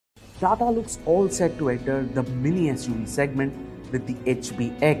Tata looks all set to enter the mini SUV segment with the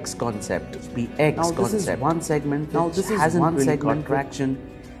HBX concept. This is one segment which hasn't really got traction,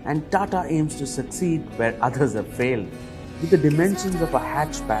 and Tata aims to succeed where others have failed. With the dimensions of a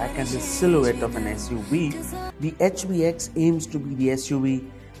hatchback and the silhouette of an SUV, the HBX aims to be the SUV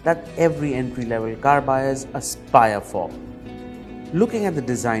that every entry-level car buyers aspire for. Looking at the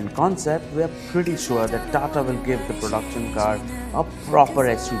design concept, we are pretty sure that Tata will give the production car a proper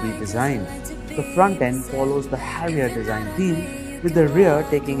SUV design. The front end follows the Harrier design theme, with the rear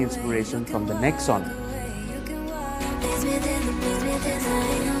taking inspiration from the Nexon.